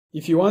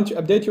If you want to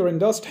update your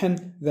Windows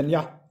 10, then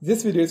yeah,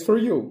 this video is for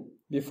you.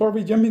 Before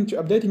we jump into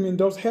updating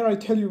Windows, here I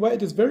tell you why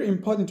it is very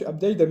important to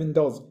update the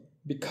Windows.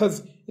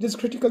 Because it is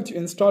critical to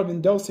install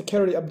Windows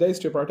security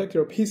updates to protect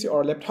your PC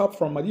or laptop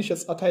from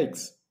malicious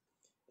attacks.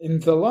 In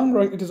the long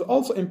run, it is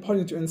also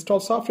important to install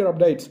software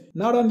updates,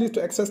 not only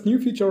to access new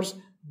features,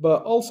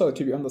 but also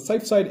to be on the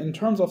safe side in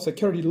terms of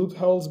security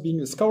loopholes being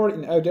discovered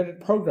in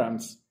outdated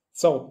programs.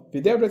 So,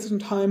 without wasting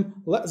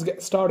time, let's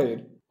get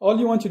started. All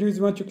you want to do is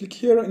you want to click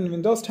here in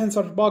Windows 10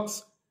 search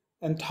box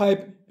and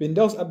type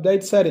Windows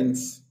Update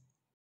Settings.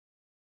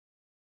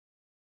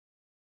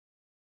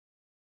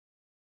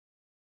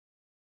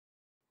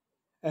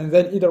 And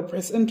then either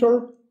press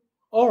enter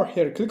or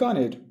here click on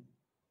it.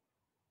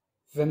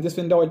 Then this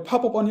window will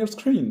pop up on your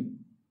screen.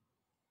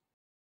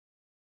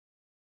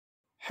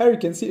 Here you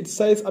can see it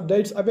says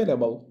updates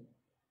available.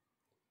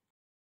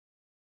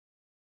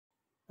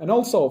 And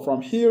also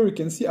from here you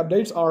can see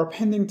updates are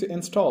pending to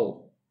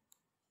install.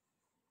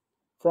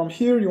 From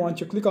here you want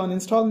to click on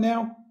install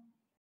now.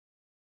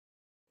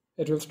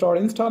 It will start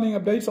installing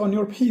updates on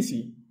your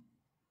PC.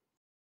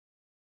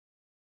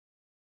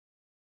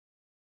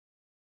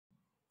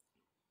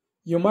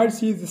 You might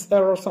see this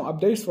error, some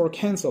updates were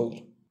cancelled.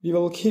 We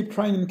will keep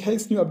trying in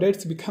case new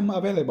updates become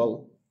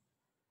available.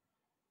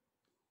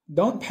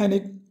 Don't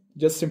panic,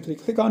 just simply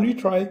click on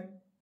retry.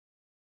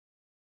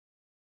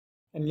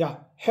 And yeah,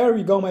 here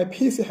we go, my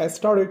PC has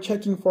started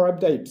checking for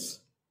updates.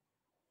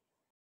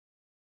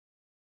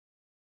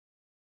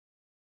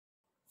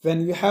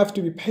 Then you have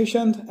to be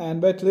patient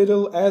and wait a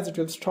little as it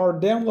will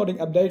start downloading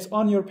updates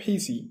on your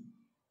PC.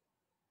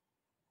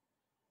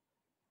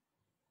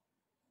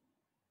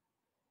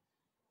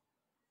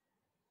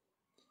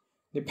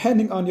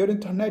 Depending on your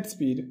internet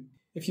speed,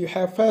 if you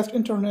have fast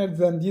internet,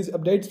 then these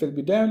updates will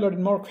be downloaded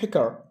more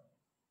quicker.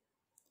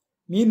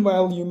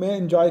 Meanwhile, you may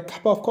enjoy a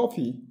cup of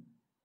coffee.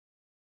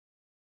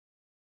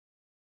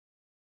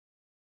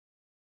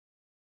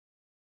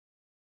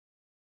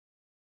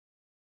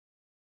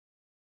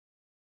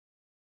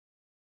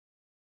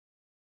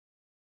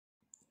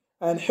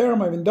 And here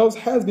my Windows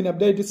has been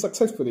updated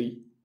successfully.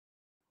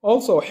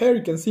 Also here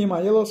you can see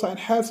my yellow sign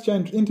has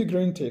changed into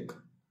green tick.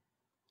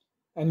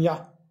 And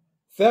yeah,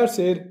 that's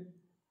it.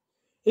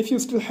 If you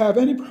still have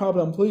any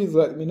problem, please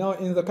let me know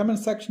in the comment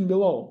section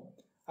below.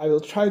 I will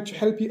try to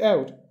help you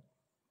out.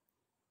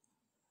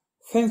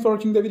 Thanks for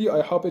watching the video.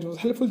 I hope it was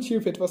helpful to you.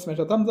 If it was, smash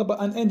the thumbs up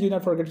button and do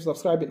not forget to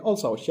subscribe and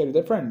also share with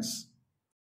your friends.